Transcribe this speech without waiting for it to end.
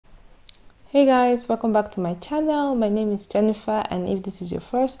Hey guys, welcome back to my channel. My name is Jennifer, and if this is your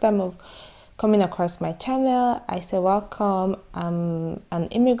first time of coming across my channel, I say welcome. I'm an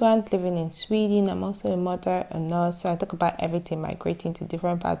immigrant living in Sweden. I'm also a mother, a nurse, so I talk about everything migrating to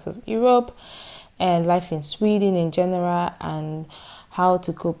different parts of Europe and life in Sweden in general and how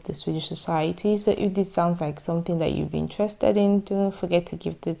to cope with the Swedish society. So if this sounds like something that you'd be interested in, don't forget to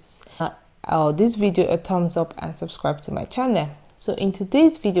give this video a thumbs up and subscribe to my channel. So in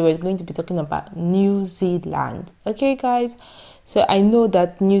today's video, we're going to be talking about New Zealand. Okay, guys. So I know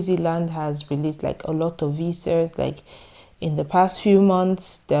that New Zealand has released like a lot of visas. Like in the past few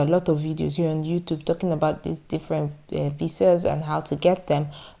months, there are a lot of videos here on YouTube talking about these different visas and how to get them.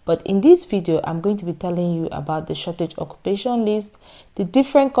 But in this video, I'm going to be telling you about the shortage occupation list, the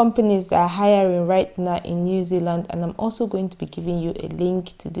different companies that are hiring right now in New Zealand, and I'm also going to be giving you a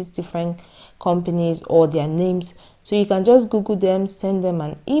link to these different companies or their names, so you can just Google them, send them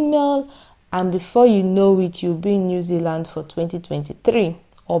an email, and before you know it, you'll be in New Zealand for 2023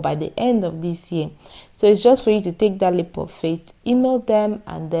 or by the end of this year. So it's just for you to take that leap of faith, email them,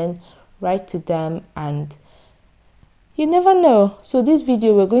 and then write to them, and you never know. So this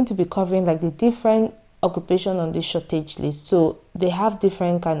video, we're going to be covering like the different occupation on the shortage list. So they have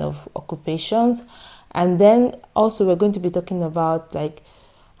different kind of occupations, and then also we're going to be talking about like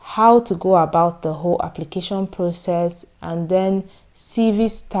how to go about the whole application process, and then CV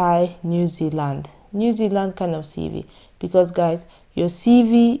style New Zealand kind of CV, because guys, your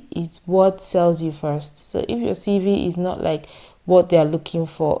CV is what sells you first. So if your CV is not like what they are looking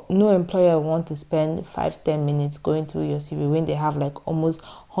for, no employer will want to spend 5-10 minutes going through your CV when they have like almost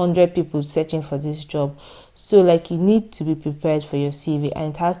 100 people searching for this job. So like you need to be prepared for your CV,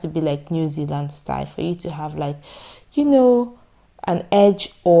 and it has to be like New Zealand style for you to have like, you know, an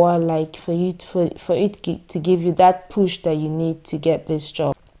edge, or like for it to give you that push that you need to get this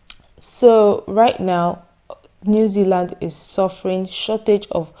job. So right now, New Zealand is suffering shortage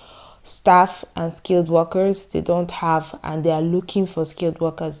of staff and skilled workers. They don't have, and they are looking for skilled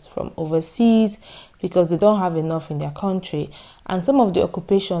workers from overseas because they don't have enough in their country. And some of the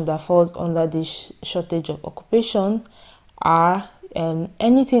occupation that falls under this shortage of occupation are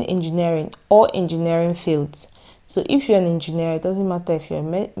anything engineering or engineering fields. So if you're an engineer, it doesn't matter if you're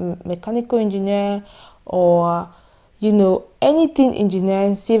a mechanical engineer or, you know, anything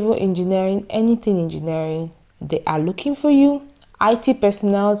engineering, civil engineering, anything engineering, they are looking for you. IT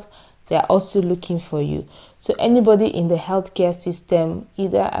personnel, they are also looking for you. So anybody in the healthcare system,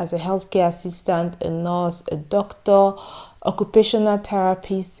 either as a healthcare assistant, a nurse, a doctor, occupational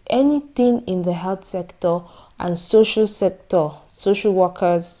therapist, anything in the health sector and social sector, social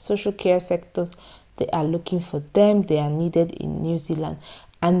workers, social care sectors, they are looking for them. They are needed in New Zealand.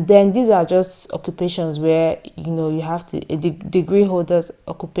 And then these are just occupations where, you know, you have to degree holders,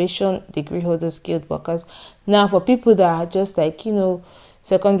 occupation, degree holders, skilled workers. Now for people that are just like, you know,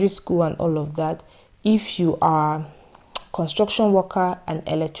 secondary school and all of that, if you are construction worker, an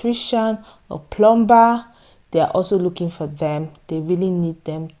electrician or plumber, they are also looking for them. They really need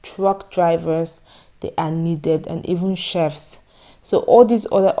them. Truck drivers, they are needed, and even chefs. So all these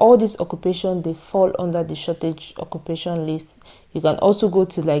occupations, they fall under the shortage occupation list. You can also go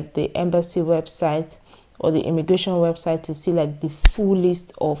to like the embassy website or the immigration website to see like the full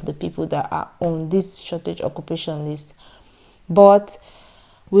list of the people that are on this shortage occupation list. But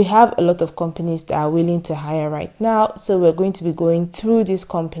we have a lot of companies that are willing to hire right now. So we're going to be going through these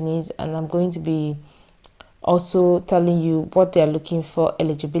companies, and I'm going to be also telling you what they are looking for,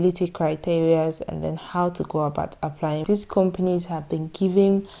 eligibility criteria, and then how to go about applying. These companies have been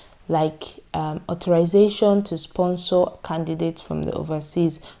given like authorization to sponsor candidates from the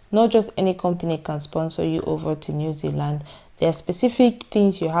overseas. Not just any company can sponsor you over to New Zealand. There are specific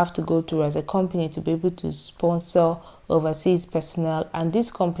things you have to go through as a company to be able to sponsor overseas personnel, and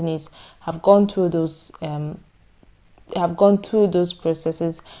these companies have gone through those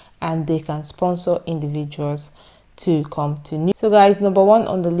processes, and they can sponsor individuals to come to New. So guys, number one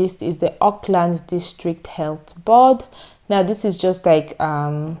on the list is the Auckland District Health Board. Now this is just like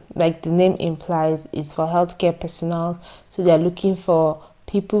the name implies, is for healthcare personnel. So they are looking for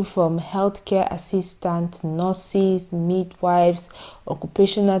people from healthcare assistants, nurses, midwives,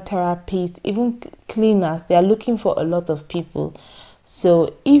 occupational therapists, even cleaners. They are looking for a lot of people.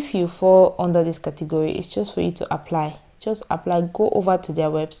 So if you fall under this category, it's just for you to apply. Just apply. Go over to their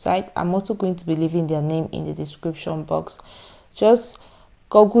website. I'm also going to be leaving their name in the description box. Just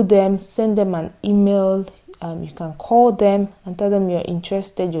Google them, send them an email. You can call them and tell them you're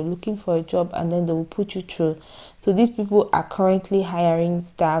interested, you're looking for a job, and then they will put you through. So these people are currently hiring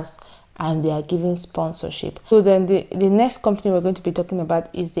staffs and they are giving sponsorship. So then the next company we're going to be talking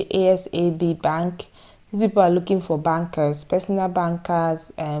about is the ASAB Bank. These people are looking for bankers, personal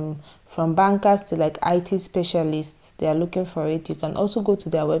bankers, from bankers to like IT specialists. They are looking for it. You can also go to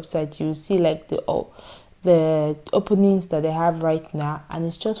their website. You will see like the openings that they have right now, and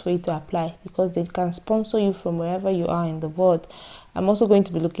it's just for you to apply because they can sponsor you from wherever you are in the world. I'm also going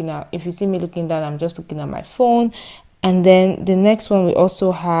to be looking at, if you see me looking down, I'm just looking at my phone. And then the next one we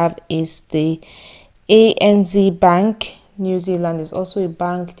also have is the ANZ Bank. New Zealand is also a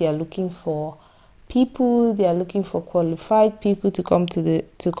bank. They are looking for people. They are looking for qualified people to come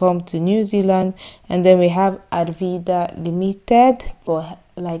to New Zealand. And then we have Arvida Limited, but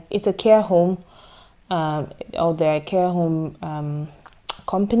like it's a care home, or they're a care home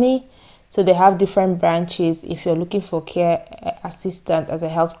company. So they have different branches. If you're looking for care assistant, as a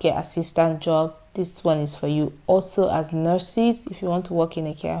healthcare assistant job, this one is for you. Also as nurses, if you want to work in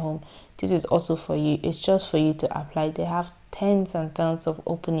a care home, this is also for you. It's just for you to apply. They have tens and tons of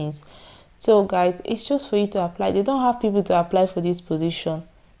openings. So guys, it's just for you to apply. They don't have people to apply for this position.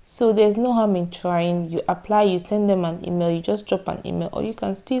 So there's no harm in trying. You apply, you send them an email, you just drop an email, or you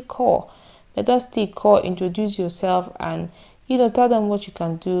can still call. Better still call, introduce yourself, and tell them what you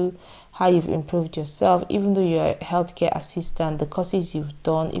can do, how you've improved yourself, even though you're a healthcare assistant, the courses you've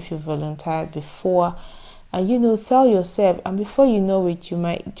done, if you've volunteered before, and sell yourself. And before you know it, you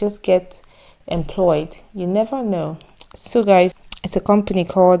might just get employed. You never know. So guys, it's a company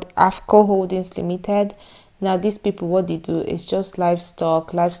called AFFCO Holdings Limited. Now these people, what they do is just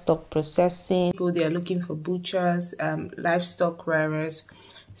livestock processing. People, they are looking for butchers, livestock rearers.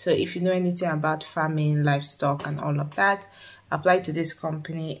 So if you know anything about farming, livestock and all of that, apply to this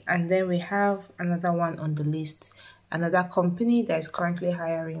company. And then we have another one on the list, another company that is currently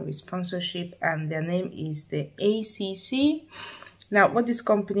hiring with sponsorship, and their name is the ACC. Now what this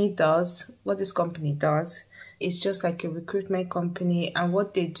company does is just like a recruitment company, and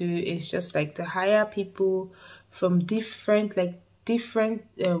what they do is just like to hire people from different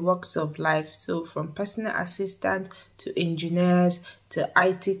walks of life. So from personal assistant to engineers to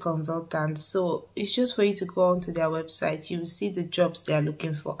IT consultants. So it's just for you to go onto their website. You will see the jobs they are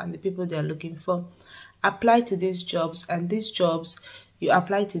looking for and the people they are looking for. Apply to these jobs, and these jobs you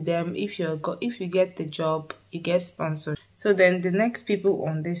apply to them. If you get the job, you get sponsored. So then the next people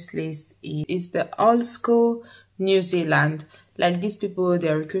on this list is the AFFCO New Zealand. Like these people,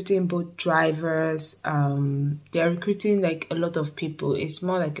 they're recruiting both drivers, they're recruiting like a lot of people. It's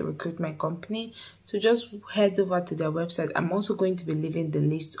more like a recruitment company. So just head over to their website. I'm also going to be leaving the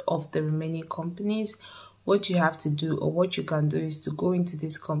list of the remaining companies. What you have to do, or what you can do, is to go into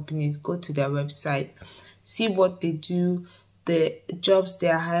these companies, go to their website, see what they do, the jobs they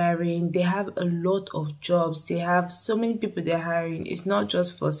are hiring. They have a lot of jobs. They have so many people they're hiring. It's not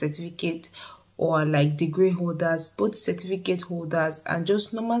just for certificate or like degree holders, both certificate holders and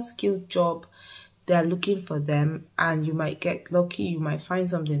just normal skilled job. They are looking for them, and you might get lucky. You might find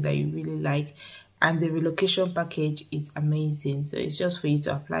something that you really like, and the relocation package is amazing. So it's just for you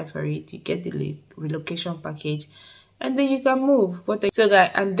to apply for it. You get the relocation package, and then you can move. So guys,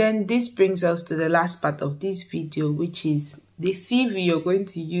 and then this brings us to the last part of this video, which is the CV you're going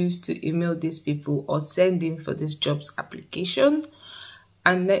to use to email these people or send in for this jobs application.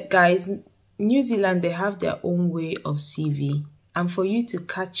 And that, guys, New Zealand, they have their own way of CV. And for you to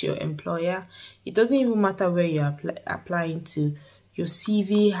catch your employer, it doesn't even matter where you're applying to, your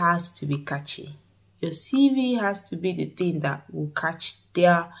CV has to be catchy. Your CV has to be the thing that will catch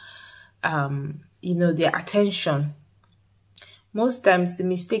their, their attention. Most times, the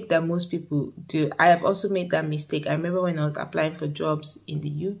mistake that most people do, I have also made that mistake. I remember when I was applying for jobs in the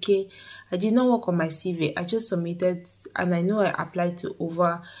UK, I did not work on my CV. I just submitted, and I know I applied to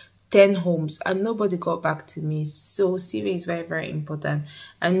over 10 homes and nobody got back to me. So CV is very, very important.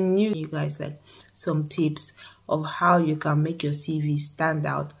 And you guys like some tips of how you can make your CV stand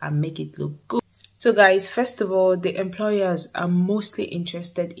out and make it look good. So guys, first of all, the employers are mostly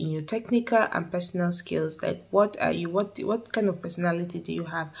interested in your technical and personal skills. Like what are you, what kind of personality do you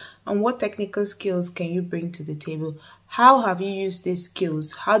have, and what technical skills can you bring to the table? How have you used these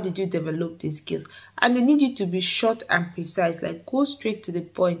skills? How did you develop these skills? And they need you to be short and precise, like go straight to the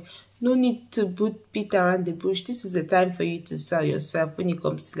point. No need to beat around the bush. This is the time for you to sell yourself when it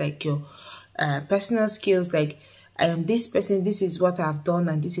comes to like your personal skills. Like I am this person, this is what I've done,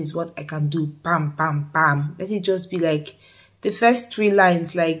 and this is what I can do. Bam, bam, bam. Let it just be like the first 3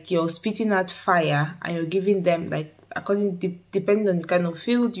 lines, like you're spitting out fire and you're giving them like depending on the kind of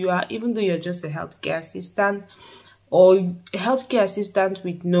field you are, even though you're just a healthcare assistant, or a healthcare assistant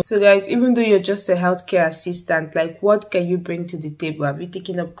with no. So guys, even though you're just a healthcare assistant, like what can you bring to the table? Have you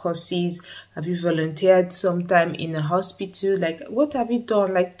taken up courses? Have you volunteered sometime in a hospital? Like what have you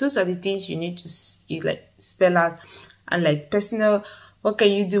done? Like those are the things you need to like spell out. And like personal, what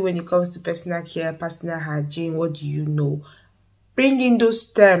can you do when it comes to personal care, personal hygiene? What do you know? Bring in those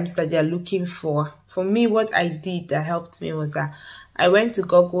terms that they're looking for. For me, what I did that helped me was that I went to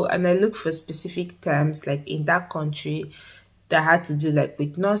Google and I looked for specific terms like in that country that had to do like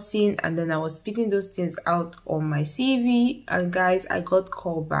with nursing, and then I was spitting those things out on my CV, and guys, I got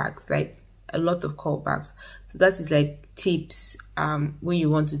callbacks, like a lot of callbacks. So that is like tips when you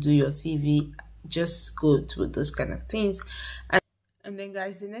want to do your CV, just go through those kind of things. And then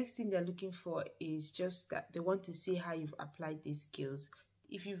guys, the next thing they're looking for is just that they want to see how you've applied these skills.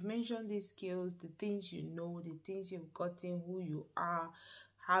 If you've mentioned these skills, the things you know, the things you've gotten, who you are,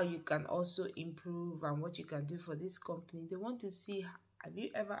 how you can also improve and what you can do for this company, they want to see, have you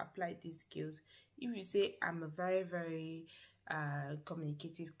ever applied these skills? If you say, I'm a very, very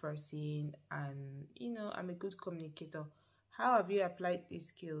communicative person and, you know, I'm a good communicator, how have you applied these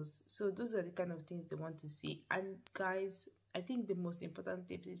skills? So those are the kind of things they want to see. And guys, I think the most important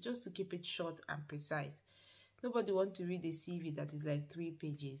tip is just to keep it short and precise. Nobody wants to read a CV that is like 3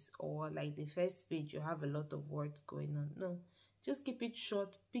 pages, or like the first page you have a lot of words going on. No, just keep it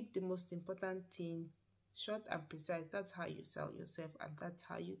short. Pick the most important thing, short and precise. That's how you sell yourself, and that's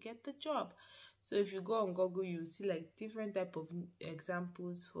how you get the job. So if you go on Google, you see like different type of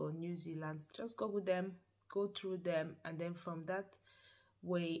examples for New Zealand. Just Google them, go through them, and then from that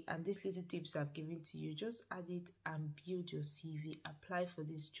way and these little tips I've given to you, just add it and build your CV. Apply for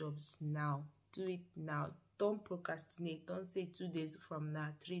these jobs now. Do it now. Don't procrastinate. Don't say 2 days from now,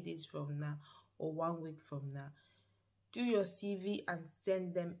 3 days from now, or 1 week from now. Do your CV and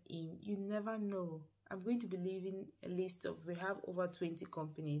send them in. You never know. I'm going to be leaving a list of, we have over 20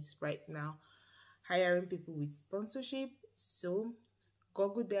 companies right now hiring people with sponsorship. So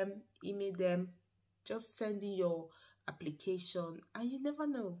Google them, email them, just send in your application, and you never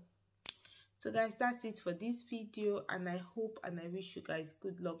know. So guys, that's it for this video, and I hope and I wish you guys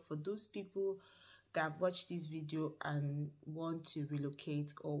good luck. For those people that have watched this video and want to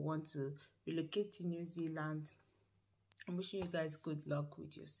relocate or want to relocate to New Zealand, I'm wishing you guys good luck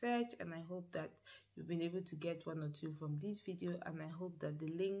with your search, and I hope that you've been able to get 1 or 2 from this video, and I hope that the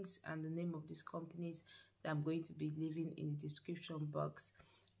links and the name of these companies that I'm going to be leaving in the description box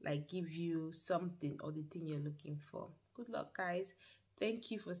like give you something or the thing you're looking for. Good luck guys.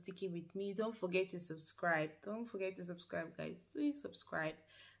 Thank you for sticking with me. Don't forget to subscribe. Don't forget to subscribe guys. Please subscribe.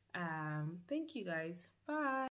 Thank you guys. Bye.